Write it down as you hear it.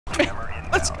man.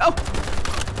 Let's go.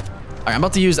 All right, I'm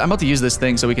about to use this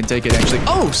thing so we can take it actually.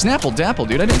 Oh, Snapple Dapple,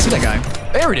 dude. I didn't see that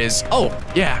guy. There it is. Oh,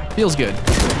 yeah. Feels good.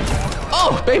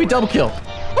 Oh, baby, double kill.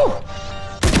 Woo.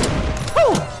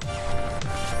 Woo.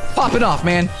 Pop it off,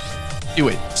 man. Do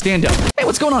it. Stand up. Hey,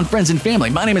 what's going on, friends and family?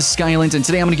 My name is Skylent, and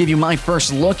today I'm going to give you my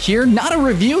first look here. Not a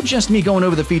review, just me going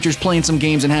over the features, playing some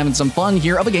games, and having some fun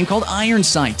here of a game called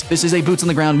Ironsight. This is a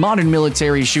boots-on-the-ground modern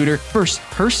military shooter.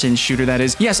 First-person shooter, that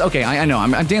is. Yes, okay, I know.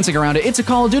 I'm dancing around it. It's a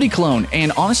Call of Duty clone,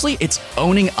 and honestly, it's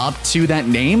owning up to that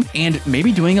name and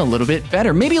maybe doing a little bit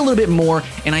better, maybe a little bit more,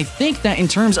 and I think that in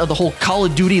terms of the whole Call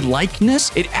of Duty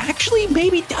likeness, it actually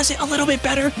maybe does it a little bit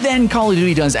better than Call of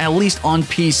Duty does, at least on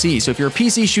PC. So if you're a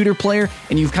PC shooter player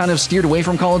and you've kind of steered away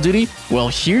from Call of Duty, well,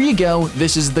 here you go.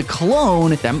 This is the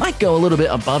clone that might go a little bit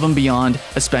above and beyond,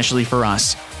 especially for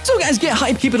us. So guys, get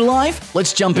hyped, keep it alive.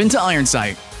 Let's jump into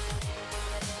Ironsight.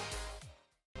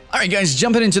 All right, guys,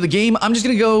 jumping into the game, I'm just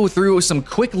going to go through some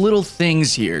quick little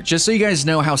things here, just so you guys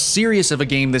know how serious of a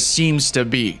game this seems to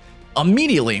be.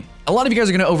 Immediately, a lot of you guys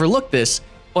are going to overlook this,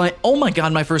 but oh my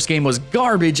god, my first game was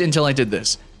garbage until I did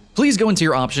this. Please go into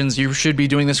your options. You should be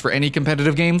doing this for any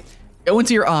competitive game. Go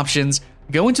into your options.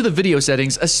 Go into the video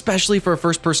settings, especially for a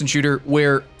first-person shooter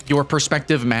where your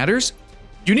perspective matters.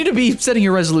 You need to be setting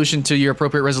your resolution to your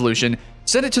appropriate resolution.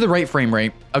 Set it to the right frame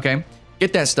rate, okay?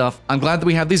 Get that stuff. I'm glad that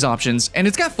we have these options, and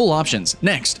it's got full options.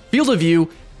 Next, field of view.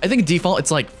 I think default,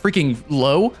 it's like freaking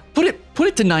low. Put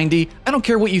it to 90. I don't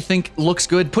care what you think looks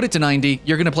good. Put it to 90.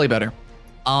 You're gonna play better.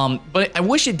 But I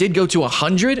wish it did go to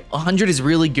 100. 100 is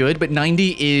really good, but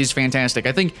 90 is fantastic.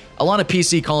 I think a lot of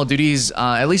PC Call of Duties,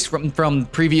 at least from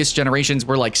previous generations,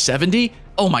 were like 70.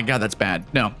 Oh my god, that's bad.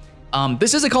 No.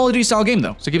 This is a Call of Duty style game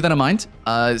though, so keep that in mind.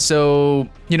 So,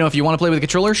 you know, if you want to play with a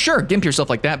controller, sure, gimp yourself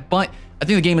like that, but I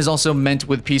think the game is also meant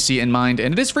with PC in mind,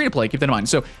 and it is free to play, keep that in mind.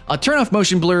 So, turn off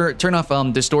motion blur, turn off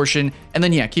distortion, and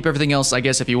then yeah, keep everything else, I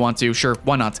guess, if you want to, sure,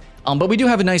 why not? But we do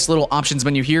have a nice little options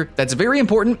menu here that's very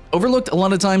important, overlooked a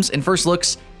lot of times in first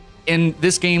looks in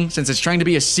this game, since it's trying to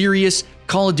be a serious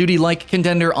Call of Duty-like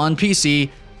contender on PC,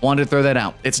 wanted to throw that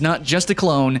out. It's not just a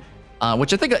clone,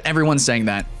 which I think everyone's saying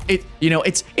that.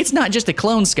 It's not just a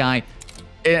clone, Sky.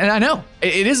 And I know,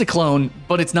 it is a clone,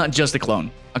 but it's not just a clone.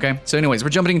 Okay, so anyways, we're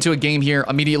jumping into a game here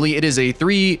immediately. It is a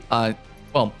I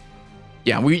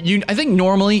think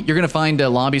normally you're gonna find a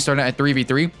lobby starting at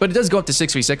 3v3, but it does go up to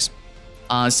 6v6.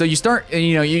 So you start,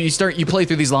 you play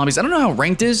through these lobbies. I don't know how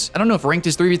ranked is. I don't know if ranked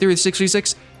is 3v3 or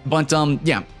 6v6, but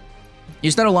yeah.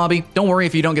 You start a lobby. Don't worry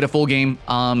if you don't get a full game.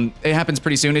 It happens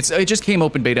pretty soon. It just came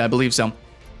open beta, I believe so.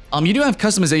 You do have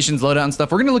customizations, loadout and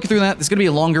stuff. We're gonna look through that. It's gonna be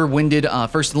a longer-winded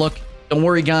first look. Don't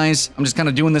worry, guys. I'm just kind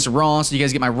of doing this raw, so you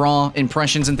guys get my raw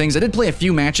impressions and things. I did play a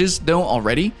few matches, though,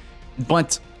 already.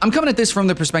 But I'm coming at this from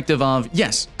the perspective of,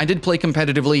 yes, I did play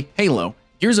competitively Halo,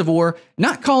 Gears of War,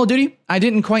 not Call of Duty. I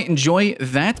didn't quite enjoy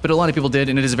that, but a lot of people did,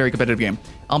 and it is a very competitive game.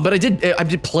 But I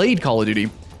did play Call of Duty,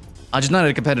 just not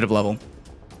at a competitive level.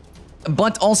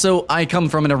 But also, I come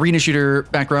from an arena shooter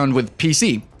background with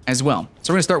PC as well.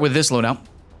 So we're gonna start with this loadout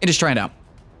and just try it out.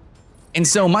 And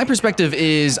so my perspective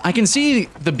is, I can see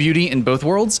the beauty in both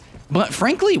worlds, but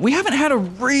frankly, we haven't had a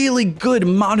really good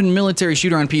modern military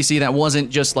shooter on PC that wasn't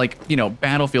just like, you know,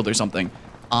 Battlefield or something.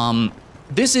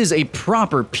 This is a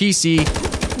proper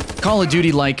PC Call of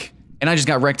Duty-like, and I just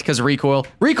got wrecked because of recoil.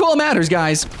 Recoil matters,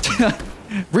 guys.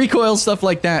 Recoil, stuff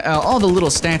like that, all the little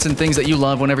stats and things that you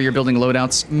love whenever you're building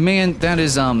loadouts. Man,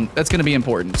 that's gonna be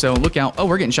important. So look out. Oh,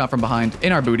 we're getting shot from behind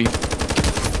in our booty.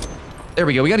 There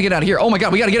we go. We gotta get out of here. Oh my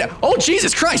god, we gotta get out. Oh,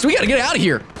 Jesus Christ, we gotta get out of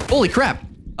here. Holy crap.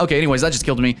 Okay, anyways, that just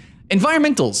killed me.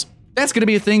 Environmentals. That's gonna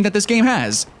be a thing that this game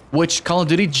has, which Call of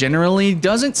Duty generally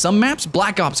doesn't. Some maps,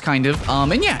 Black Ops kind of.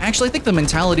 And yeah, actually, I think the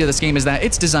mentality of this game is that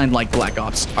it's designed like Black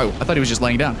Ops. Oh, I thought he was just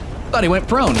laying down. I thought he went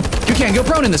prone. You can't go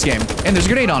prone in this game. And there's a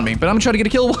grenade on me, but I'm gonna try to get a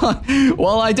kill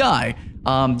while I die.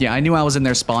 Yeah, I knew I was in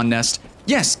their spawn nest.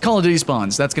 Yes, Call of Duty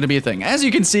spawns. That's gonna be a thing. As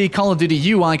you can see, Call of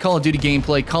Duty UI, Call of Duty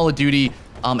gameplay, Call of Duty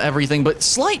everything, but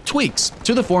slight tweaks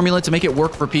to the formula to make it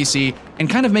work for PC and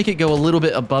kind of make it go a little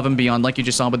bit above and beyond, like you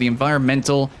just saw with the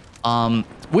environmental,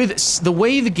 with the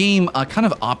way the game kind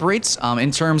of operates in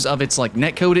terms of its like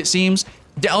netcode, it seems.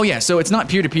 Oh yeah, so it's not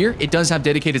peer-to-peer. It does have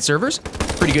dedicated servers.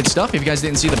 Pretty good stuff. If you guys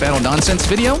didn't see the Battle Nonsense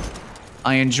video,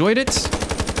 I enjoyed it.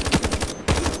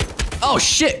 Oh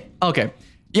shit. Okay.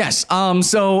 Yes.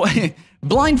 So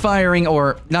blind firing,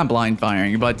 or not blind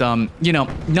firing, but you know,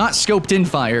 not scoped in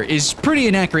fire is pretty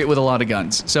inaccurate with a lot of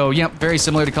guns. So yep, very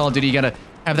similar to Call of Duty. You gotta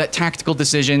have that tactical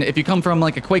decision. If you come from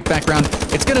like a Quake background,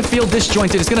 it's gonna feel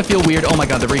disjointed. It's gonna feel weird. Oh my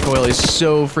god, the recoil is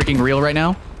so freaking real right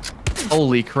now.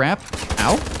 Holy crap.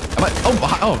 Ow.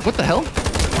 Oh, what the hell?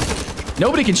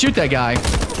 Nobody can shoot that guy.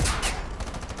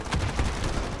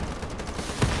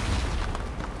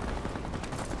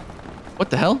 What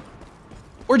the hell?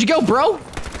 Where'd you go, bro?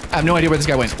 I have no idea where this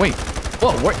guy went. Wait.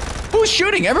 Whoa, who's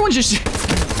shooting? Everyone's just...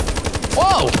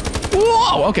 Whoa.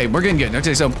 Whoa. Okay, we're getting good.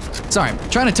 Okay, so, sorry. I'm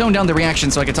trying to tone down the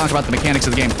reaction so I can talk about the mechanics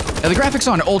of the game. Now, the graphics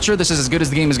on Ultra, this is as good as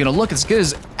the game is going to look. It's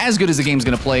as good as the game's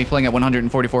going to play, playing at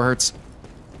 144 hertz.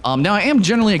 Now, I am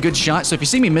generally a good shot, so if you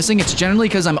see me missing, it's generally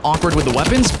because I'm awkward with the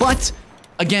weapons, but...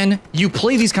 Again, you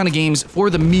play these kind of games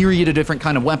for the myriad of different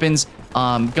kind of weapons,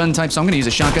 gun types, so I'm going to use a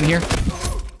shotgun here.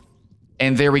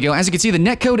 And there we go. As you can see, the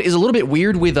netcode is a little bit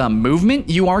weird with movement.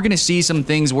 You are going to see some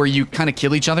things where you kind of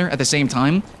kill each other at the same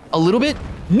time. A little bit.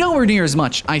 Nowhere near as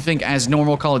much, I think, as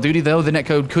normal Call of Duty, though. The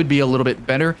netcode could be a little bit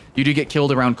better. You do get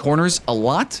killed around corners a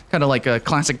lot, kind of like a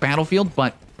classic Battlefield,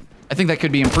 but I think that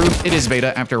could be improved. It is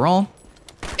beta after all.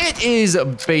 It is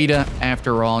beta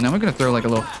after all. Now I'm going to throw like a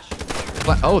little...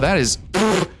 Oh, that is...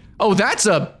 Oh, that's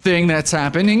a thing that's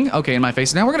happening. Okay, in my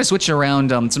face. Now we're going to switch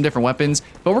around some different weapons,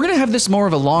 but we're going to have this more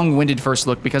of a long-winded first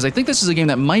look because I think this is a game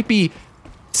that might be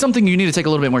something you need to take a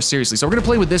little bit more seriously. So we're going to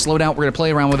play with this loadout. We're going to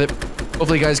play around with it.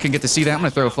 Hopefully you guys can get to see that. I'm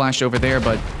going to throw a flash over there,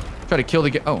 but try to kill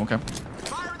the... Oh, okay.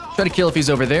 Try to kill if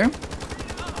he's over there.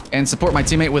 And support my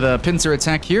teammate with a pincer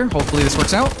attack here. Hopefully this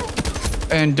works out.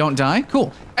 And don't die.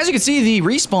 Cool. As you can see, the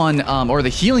respawn or the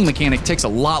healing mechanic takes a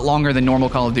lot longer than normal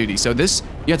Call of Duty. So this,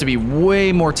 you have to be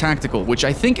way more tactical, which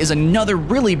I think is another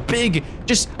really big,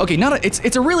 it's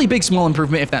a really big small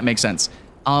improvement, if that makes sense.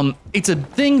 It's a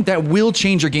thing that will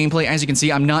change your gameplay. As you can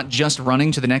see, I'm not just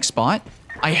running to the next spot.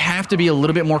 I have to be a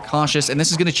little bit more cautious, and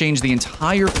this is going to change the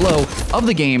entire flow of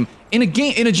the game in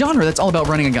a genre that's all about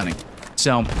running and gunning.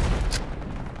 So, I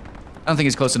don't think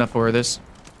it's close enough for this.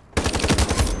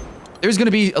 There's going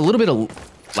to be a little bit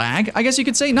of lag, I guess you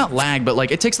could say. Not lag, but like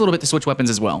it takes a little bit to switch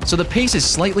weapons as well. So the pace is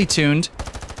slightly tuned.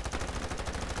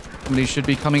 Somebody should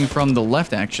be coming from the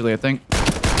left, actually, I think.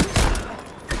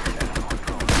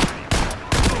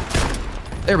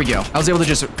 There we go. I was able to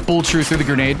just bull true through the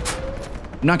grenade.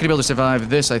 I'm not going to be able to survive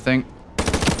this, I think.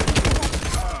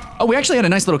 Oh, we actually had a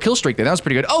nice little kill streak there. That was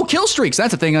pretty good. Oh, kill streaks.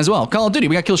 That's a thing as well. Call of Duty,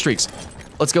 we got kill streaks.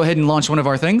 Let's go ahead and launch one of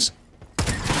our things.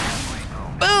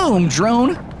 Boom,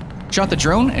 drone. Shot the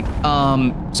drone.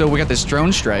 And, so we got this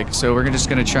drone strike. So we're just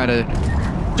going to try to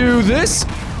do this.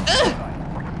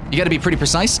 You got to be pretty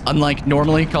precise, unlike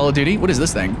normally Call of Duty. What is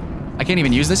this thing? I can't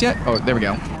even use this yet. Oh, there we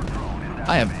go.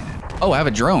 I have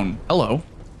a drone. Hello.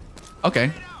 Okay.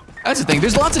 That's the thing.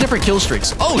 There's lots of different kill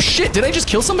streaks. Oh, shit. Did I just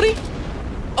kill somebody?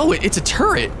 Oh, it's a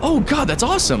turret. Oh, God, that's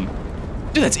awesome.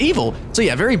 Dude, that's evil. So,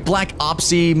 yeah, very Black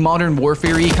Ops-y, Modern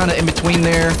Warfare-y, kind of in between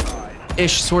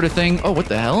there-ish sort of thing. Oh, what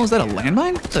the hell? Is that a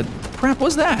landmine? What the crap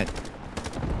was that?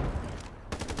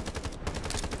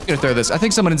 I'm gonna throw this. I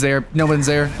think someone's there. No one's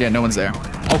there. Yeah, no one's there.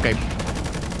 Okay.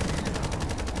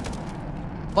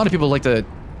 A lot of people like to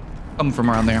come from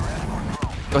around there. Go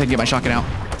ahead and get my shotgun out.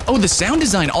 Oh, the sound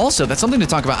design also. That's something to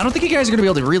talk about. I don't think you guys are going to be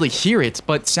able to really hear it,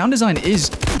 but sound design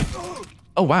is...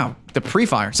 Oh, wow. The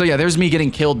pre-fire. So, yeah, there's me getting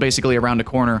killed basically around a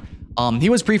corner. He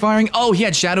was pre-firing. Oh, he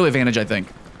had shadow advantage, I think.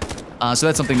 So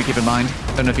that's something to keep in mind.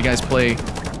 I don't know if you guys play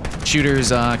shooters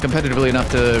competitively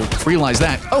enough to realize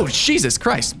that. Oh, Jesus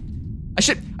Christ. I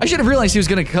should have realized he was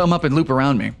going to come up and loop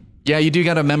around me. Yeah, you do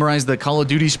got to memorize the Call of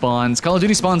Duty spawns. Call of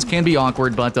Duty spawns can be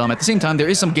awkward, but at the same time, there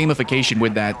is some gamification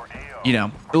with that. You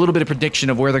know, a little bit of prediction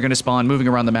of where they're going to spawn, moving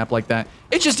around the map like that.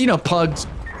 It's just, you know, pugs,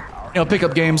 you know,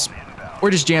 pickup games.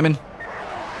 We're just jamming.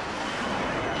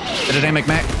 The dynamic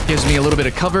map gives me a little bit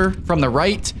of cover from the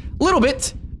right. A little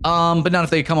bit, but not if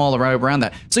they come all around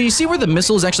that. So you see where the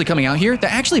missile is actually coming out here?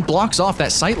 That actually blocks off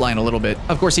that sight line a little bit.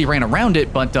 Of course, he ran around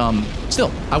it, but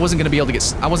still, I wasn't going to be able to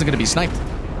get, I wasn't going to be sniped,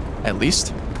 at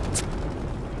least.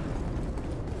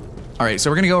 All right,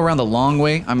 so we're gonna go around the long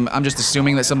way. I'm just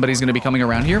assuming that somebody's gonna be coming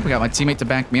around here. We got my teammate to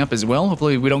back me up as well.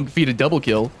 Hopefully we don't feed a double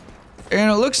kill. And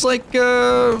it looks like,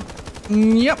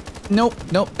 yep, nope.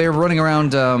 They're running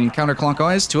around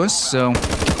counterclockwise to us, so.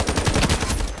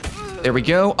 There we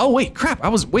go. Oh, wait, crap, where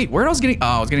I was getting, oh,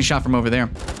 I was getting shot from over there.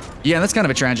 Yeah, that's kind of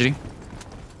a tragedy.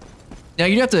 Yeah,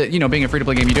 you have to, you know, being a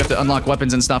free-to-play game, you do have to unlock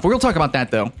weapons and stuff. We'll talk about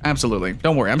that, though, absolutely.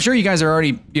 Don't worry, I'm sure you guys are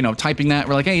already, you know, typing that.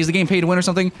 We're like, hey, is the game pay to win or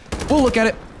something? We'll look at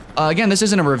it. Again, this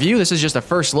isn't a review, this is just a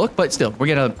first look, but still, we're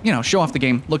gonna, you know, show off the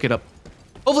game, look it up.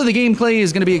 Hopefully the gameplay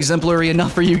is gonna be exemplary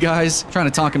enough for you guys, trying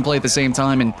to talk and play at the same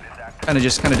time and kind of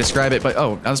describe it, but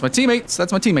oh, that's my teammates,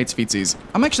 feetsies.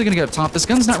 I'm actually gonna get up top. This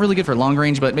gun's not really good for long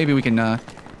range, but maybe we can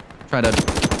try to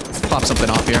pop something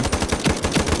off here.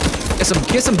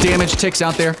 Get some damage ticks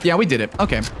out there. Yeah, we did it,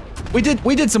 okay. We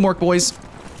did some work, boys.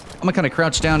 I'm gonna kind of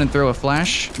crouch down and throw a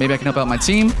flash. Maybe I can help out my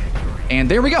team. And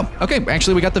there we go. Okay,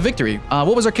 actually, we got the victory.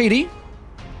 What was our KD?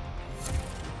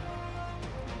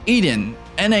 Eden,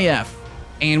 NAF.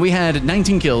 And we had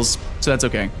 19 kills. so that's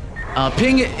okay.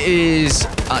 Ping is,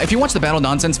 if you watch the Battle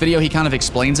Nonsense video, he kind of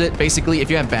explains it. Basically,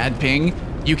 if you have bad ping,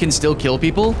 you can still kill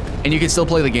people, and you can still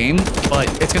play the game, but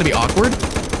it's gonna be awkward.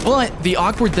 But the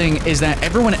awkward thing is that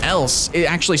everyone else, it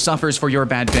actually suffers for your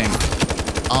bad ping.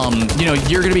 You know,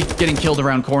 you're gonna be getting killed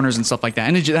around corners and stuff like that,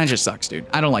 and that just sucks, dude.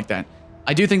 I don't like that.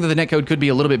 I do think that the netcode could be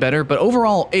a little bit better, but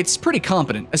overall, it's pretty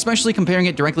competent, especially comparing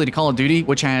it directly to Call of Duty,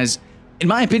 which has, in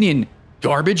my opinion,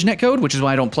 garbage netcode, which is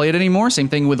why I don't play it anymore. Same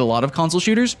thing with a lot of console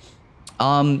shooters.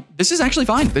 This is actually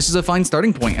fine. This is a fine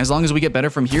starting point. As long as we get better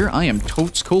from here, I am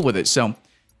totes cool with it. So,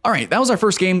 all right, that was our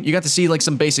first game. You got to see like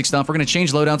some basic stuff. We're going to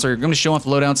change loadouts, or we're going to show off the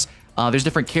loadouts. There's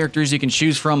different characters you can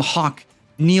choose from. Hawk,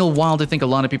 Neil Wild, I think a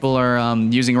lot of people are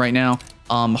using right now.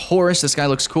 Horus, this guy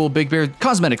looks cool. Big Bear,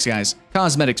 cosmetics, guys.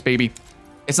 Cosmetics, baby.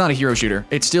 It's not a hero shooter.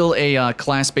 It's still a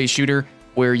class-based shooter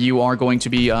where you are going to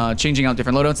be changing out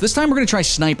different loadouts. This time we're going to try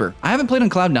Sniper. I haven't played on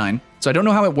Cloud9, so I don't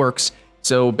know how it works.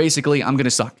 So basically, I'm going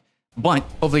to suck. But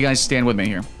hopefully you guys stand with me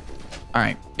here. All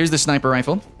right, here's the Sniper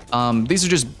rifle. These are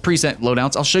just preset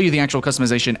loadouts. I'll show you the actual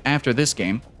customization after this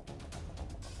game.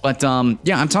 But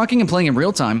yeah, I'm talking and playing in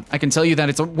real time. I can tell you that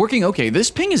it's working okay.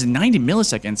 This ping is 90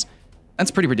 milliseconds.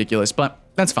 That's pretty ridiculous, but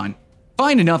that's fine.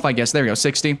 Fine enough, I guess. There we go,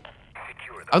 60.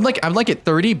 I'd like it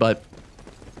 30, but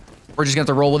we're just gonna have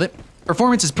to roll with it.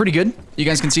 Performance is pretty good. You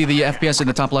guys can see the FPS in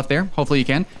the top left there. Hopefully you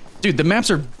can. Dude, the maps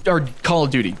are Call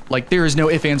of Duty. Like, there is no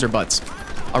ifs, ands, or buts.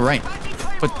 All right,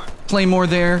 put Claymore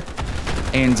there.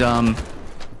 And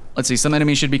let's see, some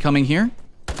enemies should be coming here.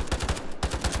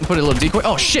 Put a little decoy.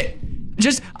 Oh, shit.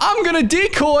 I'm gonna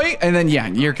decoy. And then, yeah,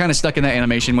 you're kind of stuck in that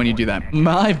animation when you do that.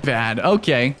 My bad.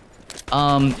 Okay.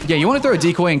 Yeah, you want to throw a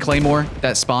decoy and Claymore,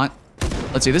 that spot.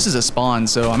 Let's see, this is a spawn,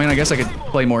 so I mean, I guess I could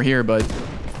play more here, but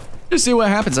just see what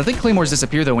happens. I think Claymores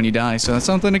disappear, though, when you die, so that's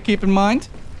something to keep in mind.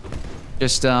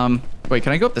 Just, wait,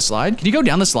 can I go up the slide? Can you go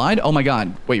down the slide? Oh my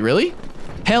god. Wait, really?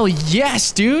 Hell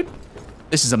yes, dude!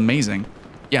 This is amazing.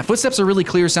 Yeah, footsteps are really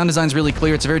clear, sound design's really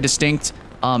clear, it's very distinct.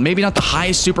 Maybe not the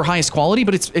highest, super highest quality,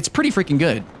 but it's pretty freaking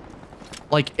good.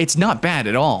 Like, it's not bad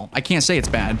at all. I can't say it's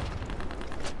bad.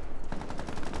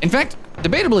 In fact,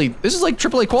 debatably, this is like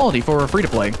AAA quality for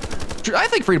free-to-play. I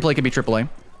think free-to-play could be AAA.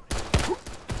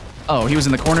 Oh, he was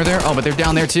in the corner there? Oh, but they're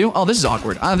down there too? Oh, this is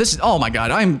awkward. Oh my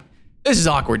god, this is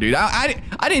awkward, dude. I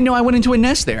didn't know I went into a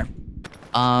nest there.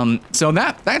 So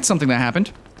that's something that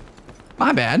happened.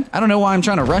 My bad. I don't know why I'm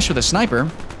trying to rush with a sniper,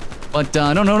 but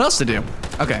I don't know what else to do.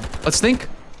 Okay, let's think.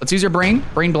 Let's use your brain.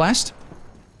 Brain blast.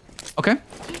 Okay.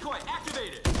 Decoy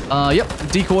activated.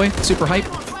 Yep, decoy, super hype.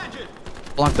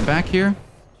 Block the back here.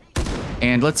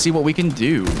 And let's see what we can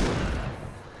do.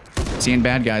 Seeing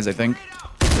bad guys, I think.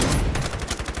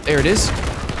 There it is.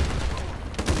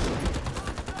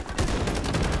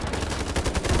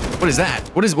 What is that?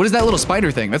 What is that little spider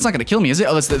thing? That's not gonna kill me, is it?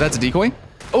 Oh, that's a decoy?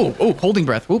 Oh, holding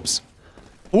breath. Whoops.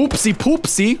 Oopsie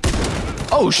poopsie.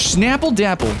 Oh, snapple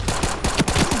dapple.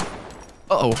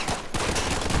 Uh-oh.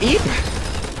 Eep.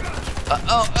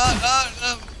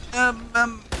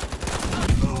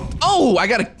 Oh, I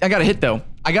got a hit though.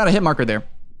 I got a hit marker there.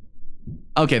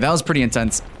 Okay, that was pretty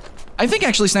intense. I think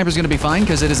actually sniper's gonna be fine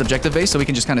because it is objective based, so we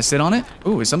can just kind of sit on it.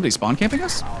 Ooh, is somebody spawn camping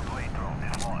us?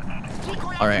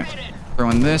 All right,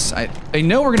 throwing this. They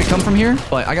know we're gonna come from here,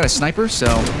 but I got a sniper, so.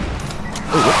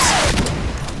 Ooh, whoops.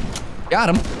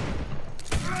 Got him.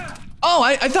 Oh,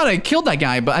 I thought I killed that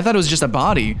guy, but I thought it was just a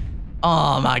body.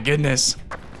 Oh my goodness.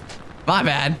 My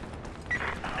bad.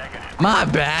 My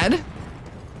bad.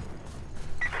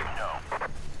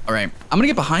 All right, I'm gonna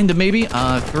get behind him maybe.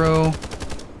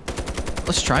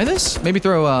 Let's try this. Maybe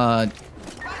throw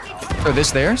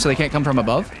this there so they can't come from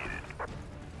above.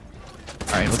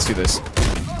 All right, let's do this.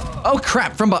 Oh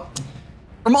crap, from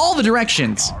all the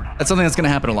directions. That's something that's gonna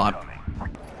happen a lot.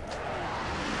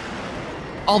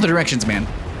 All the directions, man.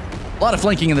 A lot of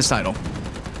flanking in this title.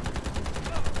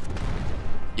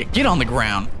 Yeah, get on the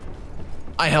ground.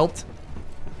 I helped.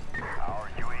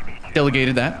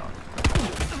 Delegated that.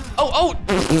 Oh!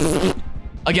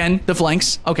 Again, the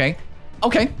flanks. Okay.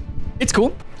 Okay. It's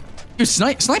cool. Dude,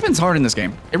 sniping's hard in this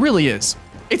game. It really is.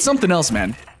 It's something else,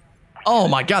 man. Oh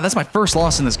my god, that's my first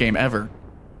loss in this game ever.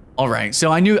 All right,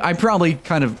 so I probably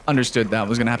kind of understood that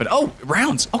was gonna happen. Oh,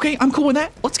 rounds. Okay, I'm cool with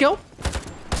that. Let's go.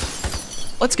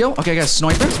 Let's go. Okay, I got a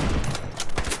sniper.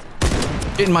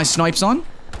 Getting my snipes on.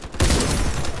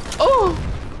 Oh!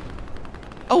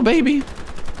 Oh, baby.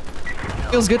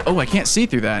 Feels good. Oh, I can't see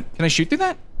through that. Can I shoot through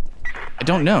that? I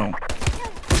don't know.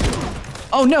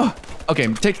 Oh, no. Okay,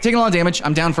 taking a lot of damage.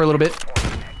 I'm down for a little bit.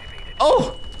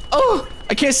 Oh! Oh!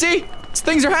 I can't see!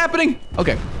 Things are happening!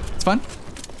 Okay, it's fine.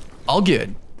 All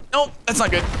good. Nope, that's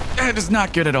not good. That is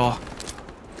not good at all.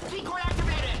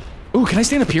 Ooh, can I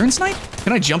stand up here and snipe?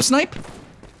 Can I jump snipe?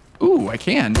 Ooh, I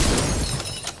can.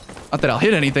 Not that I'll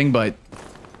hit anything, but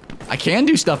I can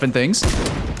do stuff and things.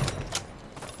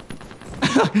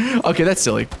 Okay, that's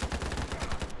silly.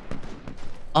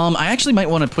 I actually might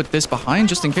want to put this behind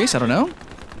just in case, I don't know.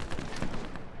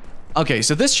 Okay,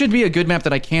 so this should be a good map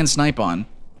that I can snipe on.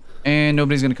 And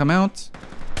nobody's gonna come out.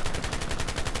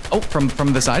 Oh, from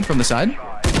the side, from the side.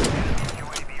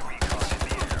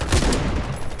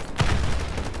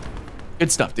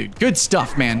 Good stuff, dude. Good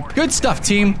stuff, man. Good stuff,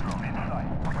 team.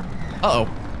 Uh-oh.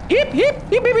 Hip, hip,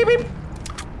 hip, hip, hip, hip.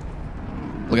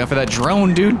 Look out for that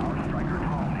drone, dude.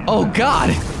 Oh, God.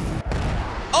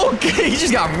 Okay, he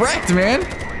just got wrecked, man.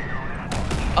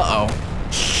 Uh-oh.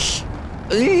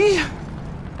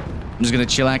 I'm just gonna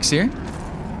chillax here.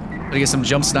 Gonna get some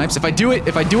jump snipes. If I do it,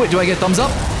 do I get thumbs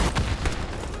up?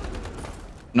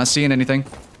 I'm not seeing anything.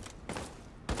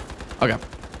 Okay.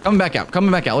 Coming back out. Coming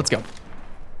back out. Let's go.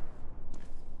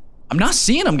 I'm not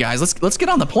seeing them, guys. Let's get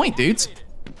on the point, dudes.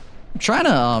 I'm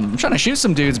trying to shoot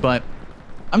some dudes, but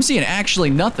I'm seeing actually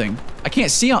nothing. I can't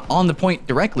see on the point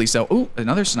directly. So, ooh,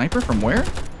 another sniper from where?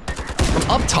 From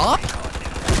up top?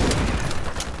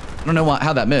 I don't know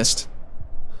how that missed.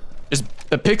 Just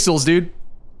the pixels, dude.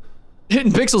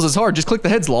 Hitting pixels is hard. Just click the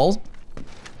heads, lol.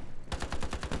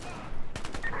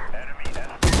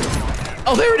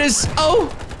 Oh, there it is.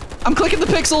 Oh, I'm clicking the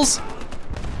pixels.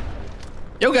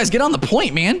 Yo, guys, get on the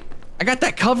point, man. I got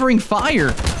that covering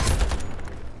fire.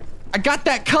 I got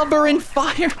that covering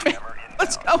fire, man.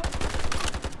 Let's go. All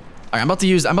right, I'm about to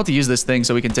use this thing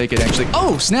so we can take it actually.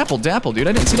 Oh, Snapple Dapple, dude.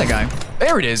 I didn't see that guy.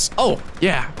 There it is. Oh,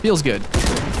 yeah, feels good.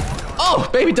 Oh,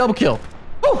 baby, double kill.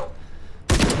 Woo.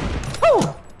 Woo.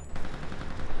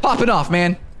 Pop it off,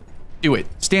 man. Do it.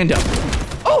 Stand up.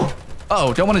 Oh,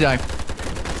 uh-oh, don't want to die.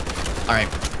 All right,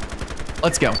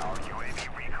 let's go.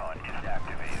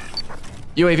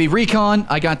 UAV recon.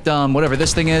 I got whatever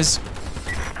this thing is.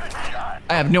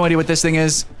 I have no idea what this thing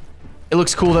is. It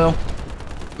looks cool though.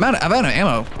 I'm out of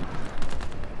ammo.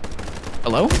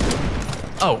 Hello?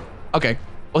 Oh, okay.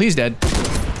 Well, he's dead.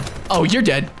 Oh, you're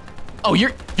dead. Oh,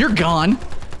 you're gone.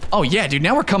 Oh yeah, dude.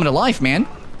 Now we're coming to life, man.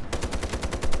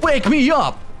 Wake me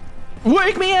up.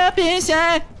 Wake me up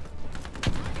inside.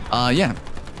 Yeah.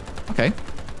 Okay.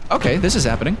 Okay, this is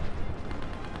happening.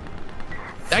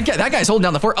 That guy's holding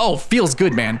down the fort. Oh, feels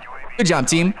good, man. Good job,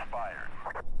 team.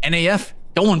 NAF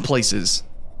going places.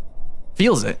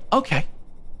 Feels it. Okay.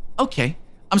 Okay.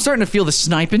 I'm starting to feel the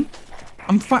sniping.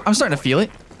 I'm starting to feel it.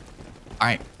 All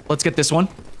right, let's get this one.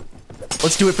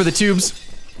 Let's do it for the tubes.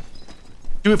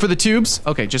 Do it for the tubes.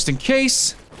 Okay, just in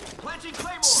case.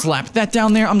 Slap that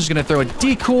down there. I'm just gonna throw a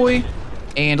decoy.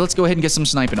 And let's go ahead and get some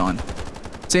sniping on.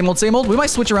 Same old, same old. We might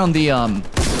switch around the,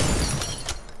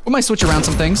 we might switch around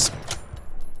some things.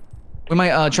 We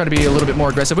might try to be a little bit more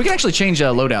aggressive. We can actually change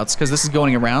loadouts because this is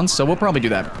going around, so we'll probably do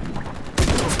that.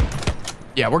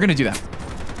 Yeah, we're gonna do that.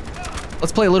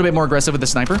 Let's play a little bit more aggressive with the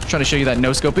sniper. Try to show you that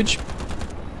no scopage.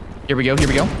 Here we go, here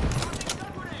we go.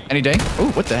 Any day.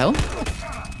 Oh, what the hell?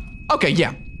 Okay,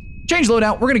 yeah. Change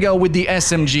loadout. We're gonna go with the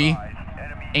SMG.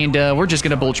 And we're just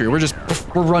gonna bull tree. We're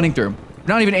running through.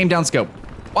 Not even aim down scope.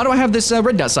 Why do I have this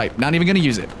red dot sight? Not even gonna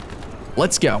use it.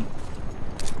 Let's go.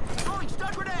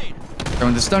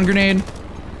 Throwing the stun grenade.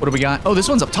 What do we got? Oh, this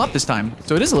one's up top this time.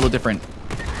 So it is a little different.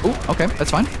 Oh, okay,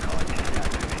 that's fine.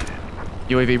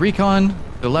 UAV recon.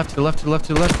 To the left, to the left, to the left,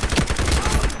 to the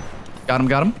left. Got him,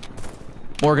 got him.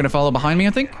 More gonna follow behind me,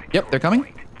 I think. Yep, they're coming.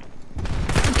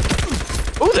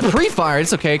 Oh, the pre-fire.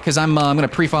 It's okay, because I'm gonna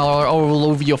pre-fire all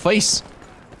over your face.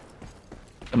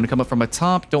 I'm gonna come up from the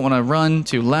top. Don't want to run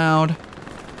too loud.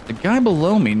 The guy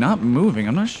below me not moving.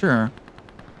 I'm not sure.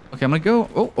 Okay, I'm gonna go.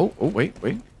 Oh, wait.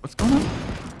 What's going on?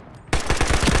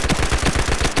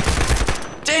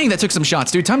 Dang, that took some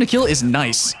shots, dude. Time to kill is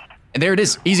nice. And there it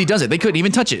is. Easy does it. They couldn't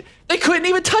even touch it. They couldn't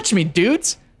even touch me,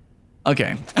 dudes.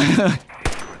 Okay.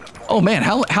 Oh, man.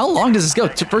 How long does this go?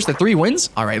 First the 3 wins?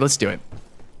 All right, let's do it.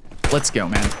 Let's go,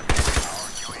 man.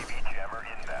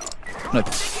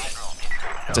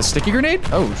 It's a sticky grenade?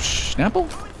 Oh, Snapple?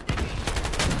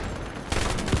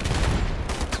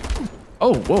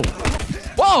 Oh, whoa.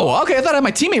 Whoa, okay, I thought I had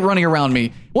my teammate running around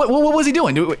me. What was he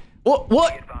doing?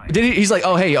 What? He's like,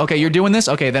 oh, hey, okay, you're doing this?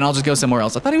 Okay, then I'll just go somewhere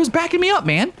else. I thought he was backing me up,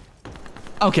 man.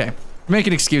 Okay,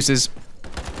 making excuses.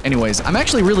 Anyways, I'm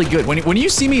actually really good. When you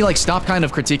see me, like, stop kind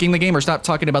of critiquing the game or stop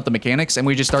talking about the mechanics and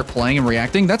we just start playing and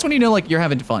reacting, that's when you know, like, you're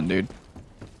having fun, dude.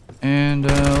 And,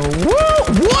 whoa,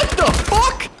 what the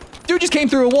fuck? Dude just came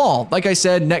through a wall. Like I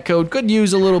said, netcode could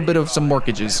use a little bit of some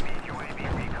mortgages.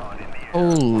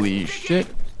 Holy shit.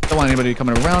 Don't want anybody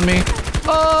coming around me.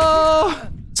 Oh!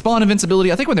 Spawn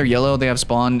invincibility. I think when they're yellow, they have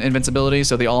spawn invincibility,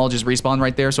 so they all just respawn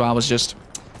right there, so I was just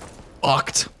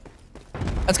fucked.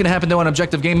 That's gonna happen though on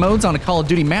objective game modes on a Call of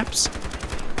Duty maps.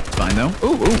 It's fine though.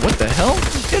 Ooh, what the hell?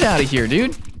 Get out of here,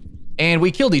 dude. And we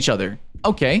killed each other.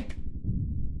 Okay.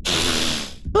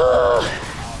 It's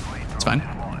fine.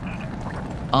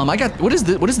 I got, what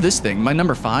is this thing? My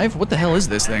number 5? What the hell is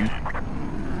this thing?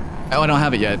 Oh, I don't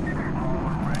have it yet.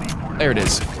 There it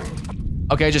is.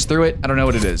 Okay, I just threw it. I don't know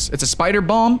what it is. It's a spider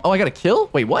bomb. Oh, I got a kill?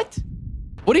 Wait, what?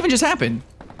 What even just happened?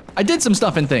 I did some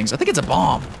stuff and things. I think it's a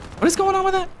bomb. What is going on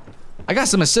with that? I got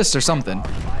some assists or something.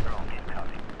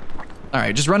 All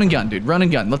right, just run and gun, dude. Run and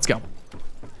gun. Let's go.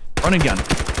 Run and gun.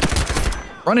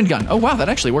 Run and gun. Oh, wow, that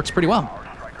actually works pretty well.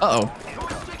 Uh-oh.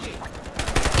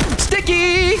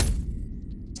 Sticky!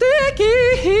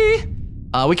 Sticky!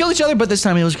 We killed each other, but this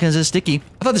time it was because of sticky.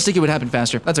 I thought the sticky would happen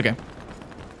faster. That's okay.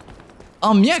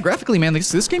 Yeah, graphically, man,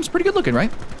 this game's pretty good looking,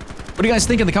 right? What do you guys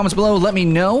think in the comments below? Let me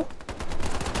know.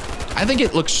 I think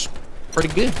it looks pretty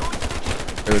good.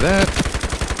 Through that.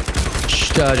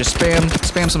 Just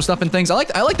spam some stuff and things. I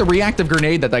like the reactive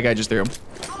grenade that guy just threw.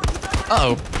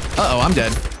 Uh-oh, I'm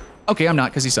dead. Okay, I'm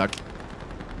not, because he sucked.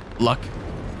 Luck.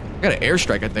 I got an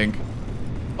airstrike, I think.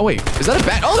 Oh, wait, is that a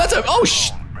bat? Oh, that's a, oh,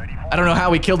 I don't know how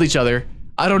we killed each other.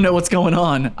 I don't know what's going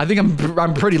on. I think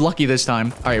I'm pretty lucky this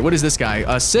time. All right, what is this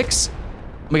guy? 6.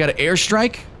 We got an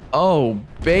airstrike. Oh,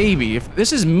 baby. If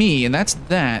this is me and that's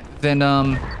that, then,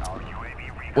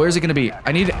 where is it gonna be?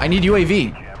 I need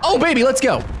UAV. Oh, baby, let's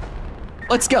go.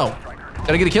 Let's go.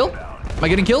 Did I get a kill? Am I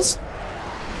getting kills?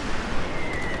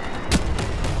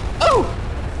 Oh!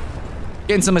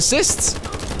 Getting some assists.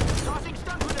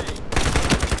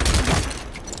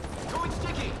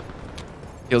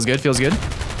 Feels good, feels good.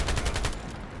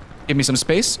 Give me some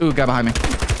space. Ooh, guy behind me.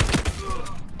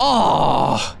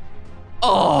 Oh!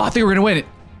 Oh, I think we're gonna win it.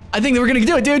 I think that we're gonna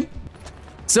do it, dude.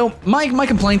 So, my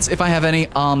complaints, if I have any,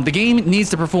 the game needs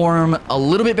to perform a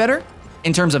little bit better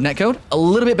in terms of netcode, a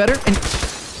little bit better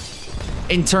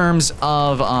in terms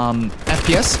of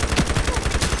FPS.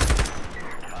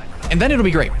 And then it'll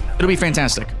be great. It'll be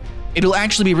fantastic. It'll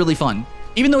actually be really fun.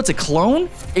 Even though it's a clone,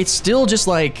 it's still just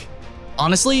like,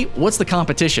 honestly, what's the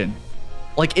competition?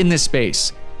 Like in this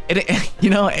space.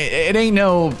 It ain't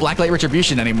no Blacklight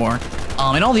Retribution anymore.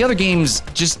 And all the other games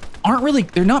just aren't really,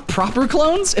 they're not proper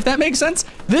clones, if that makes sense.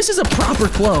 This is a proper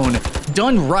clone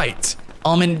done right.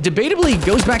 And debatably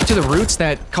goes back to the roots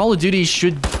that Call of Duty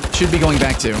should be going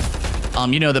back to.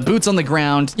 The boots on the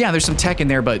ground. Yeah, there's some tech in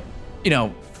there, but,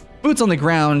 boots on the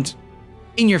ground,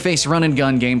 in your face run and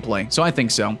gun gameplay. So I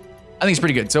think so. I think it's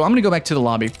pretty good. So I'm gonna go back to the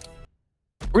lobby.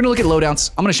 We're gonna look at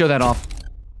loadouts. I'm gonna show that off.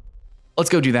 Let's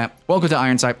go do that. Welcome to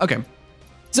Ironsight. Okay.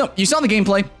 So you saw the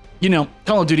gameplay.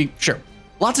 Call of Duty, sure.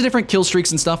 Lots of different kill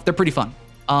streaks and stuff. They're pretty fun.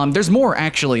 There's more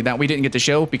actually that we didn't get to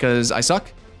show because I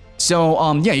suck.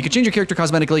 So yeah, you can change your character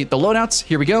cosmetically. The loadouts,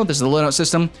 here we go. This is the loadout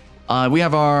system. We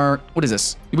have our, what is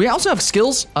this? We also have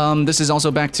skills. This is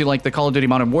also back to like the Call of Duty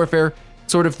Modern Warfare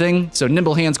sort of thing. So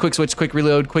nimble hands, quick switch, quick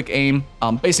reload, quick aim.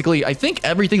 Basically, I think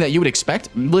everything that you would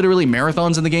expect, literally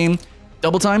marathons in the game.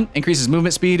 Double time increases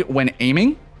movement speed when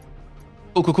aiming.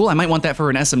 Cool. I might want that for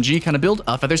an SMG kind of build.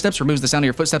 Feather steps removes the sound of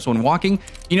your footsteps when walking.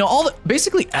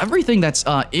 Basically everything that's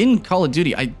in Call of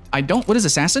Duty. What is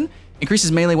Assassin?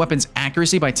 Increases melee weapons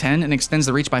accuracy by 10 and extends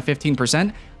the reach by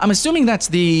 15%. I'm assuming that's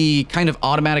the kind of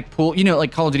automatic pull.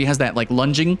 Like Call of Duty has that like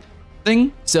lunging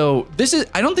thing. So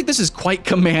I don't think this is quite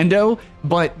commando,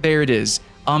 but there it is.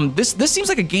 This seems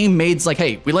like a game made like,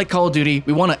 hey, we like Call of Duty.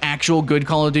 We want an actual good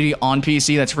Call of Duty on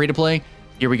PC that's free to play.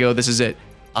 Here we go. This is it.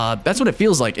 That's what it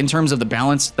feels like in terms of the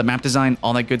balance, the map design,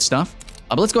 all that good stuff.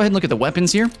 But let's go ahead and look at the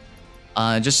weapons here.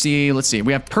 Let's see.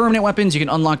 We have permanent weapons. You can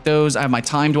unlock those. I have my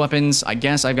timed weapons. I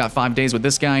guess I've got 5 days with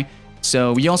this guy.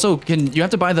 So you also you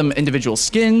have to buy them individual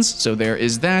skins. So there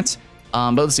is that.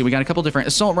 But let's see. We got a couple different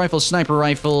assault rifles, sniper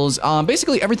rifles,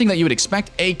 basically everything that you would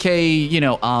expect. AK,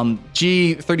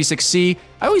 G36C.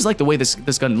 I always like the way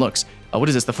this gun looks. What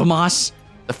is this? The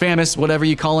FAMAS, whatever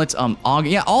you call it.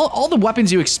 Yeah, all the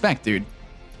weapons you expect, dude.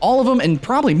 All of them and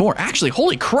probably more. Actually,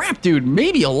 holy crap, dude.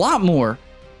 Maybe a lot more.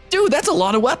 Dude, that's a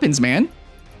lot of weapons, man.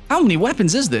 How many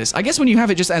weapons is this? I guess when you have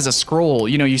it just as a scroll,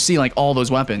 you see like all those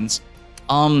weapons.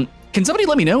 Can somebody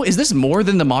let me know? Is this more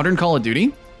than the modern Call of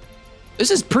Duty?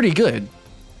 This is pretty good.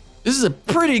 This is a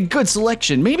pretty good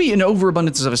selection. Maybe an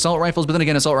overabundance of assault rifles, but then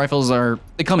again, assault rifles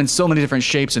they come in so many different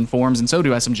shapes and forms, and so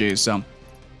do SMGs. So,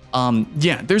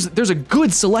 yeah, there's a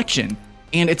good selection.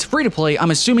 And it's free to play.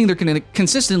 I'm assuming they're going to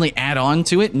consistently add on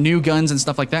to it, new guns and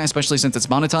stuff like that, especially since it's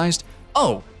monetized.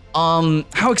 Oh,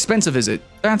 how expensive is it?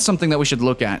 That's something that we should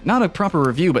look at. Not a proper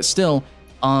review, but still,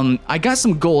 I got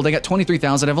some gold. I got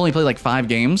 23,000. I've only played like 5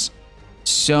 games.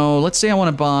 So let's say I want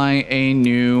to buy a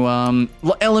new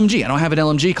LMG. I don't have an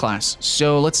LMG class.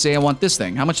 So let's say I want this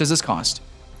thing. How much does this cost?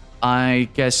 I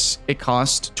guess it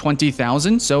cost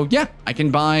 20,000. So yeah, I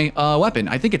can buy a weapon.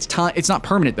 I think it's time. It's not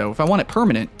permanent though. If I want it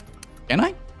permanent, can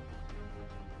I?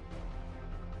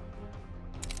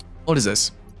 What is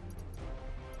this?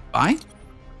 Buy?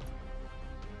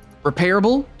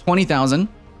 Repairable, 20,000.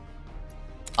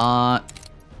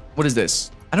 What is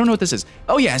this? I don't know what this is.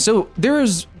 Oh yeah, so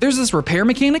there's this repair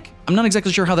mechanic. I'm not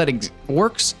exactly sure how that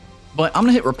works, but I'm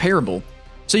gonna hit repairable.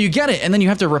 So you get it, and then you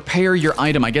have to repair your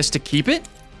item, I guess, to keep it,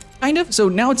 kind of. So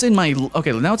now it's in my,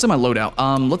 okay, now it's in my loadout.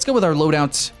 Let's go with our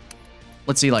loadout.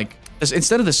 Let's see, like,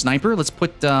 instead of the sniper, let's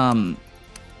put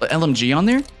LMG on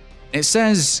there. It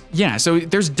says, yeah, so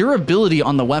there's durability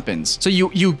on the weapons. So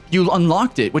you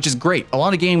unlocked it, which is great. A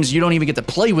lot of games, you don't even get to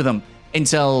play with them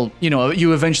until, you know,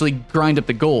 you eventually grind up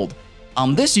the gold.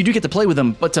 This, you do get to play with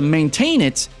them, but to maintain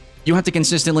it, you have to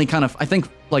consistently kind of, I think,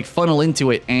 like, funnel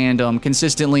into it and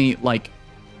consistently, like,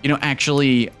 you know,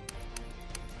 actually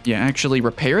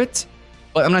repair it.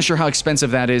 But I'm not sure how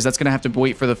expensive that is. That's going to have to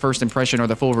wait for the first impression or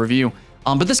the full review.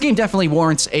 But this game definitely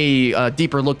warrants a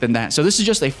deeper look than that. So this is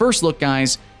just a first look,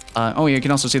 guys. Oh, yeah, you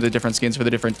can also see the different skins for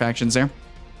the different factions there.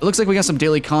 It looks like we got some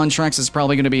daily contracts. This is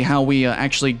probably going to be how we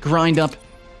actually grind up,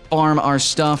 farm our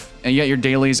stuff, and you get your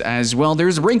dailies as well.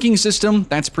 There's a ranking system.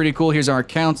 That's pretty cool. Here's our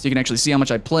accounts. You can actually see how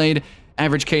much I played.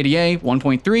 Average KDA,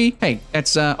 1.3. Hey,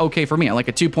 that's okay for me. I like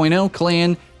a 2.0.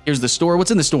 Clan. Here's the store.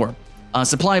 What's in the store?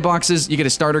 Supply boxes. You get a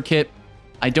starter kit.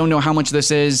 I don't know how much this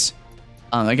is.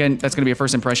 Again, that's going to be a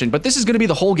first impression, but this is going to be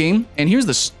the whole game. And here's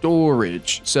the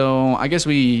storage. So I guess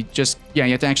we just, yeah,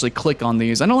 you have to actually click on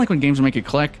these. I don't like when games make you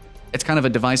click. It's kind of a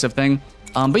divisive thing.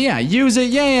 But yeah, use it.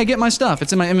 Yay, I get my stuff.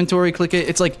 It's in my inventory. Click it.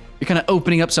 It's like you're kind of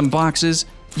opening up some boxes.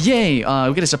 Yay,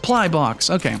 we get a supply box.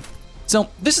 Okay. So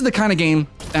this is the kind of game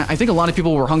that I think a lot of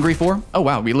people were hungry for. Oh,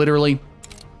 wow. We literally,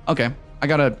 okay. I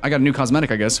got a new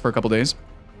cosmetic, I guess, for a couple days.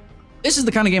 This is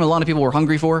the kind of game a lot of people were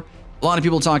hungry for. A lot of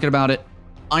people talking about it.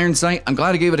 Ironsight, I'm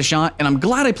glad I gave it a shot, and I'm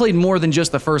glad I played more than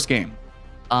just the first game.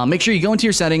 Make sure you go into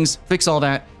your settings, fix all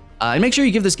that, and make sure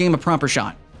you give this game a proper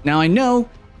shot. Now, I know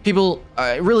people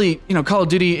really, you know, Call of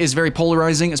Duty is very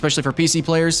polarizing, especially for PC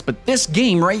players, but this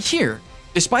game right here,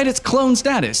 despite its clone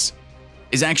status,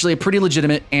 is actually a pretty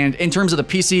legitimate, and in terms of the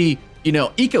PC, you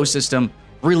know, ecosystem,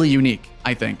 really unique,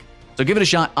 I think. So give it a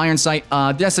shot, Ironsight.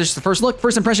 That's just the first look,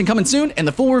 first impression coming soon, and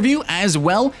the full review as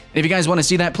well. And if you guys want to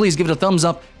see that, please give it a thumbs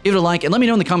up, give it a like, and let me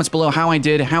know in the comments below how I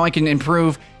did, how I can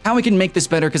improve, how I can make this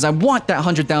better, because I want that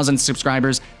 100,000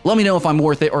 subscribers. Let me know if I'm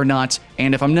worth it or not,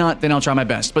 and if I'm not, then I'll try my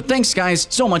best. But thanks, guys,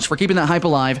 so much for keeping that hype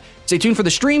alive. Stay tuned for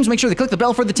the streams. Make sure to click the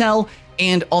bell for the tell,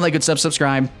 and all that good stuff.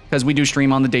 Subscribe, because we do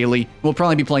stream on the daily. We'll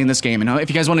probably be playing this game, and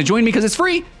if you guys want to join me because it's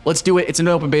free, let's do it. It's an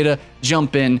open beta.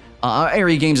 Jump in.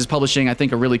 Aeria Games is publishing, I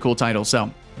think, a really cool title,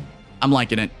 so I'm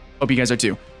liking it. Hope you guys are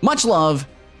too. Much love.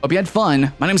 Hope you had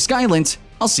fun. My name's Skylent.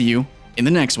 I'll see you in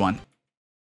the next one.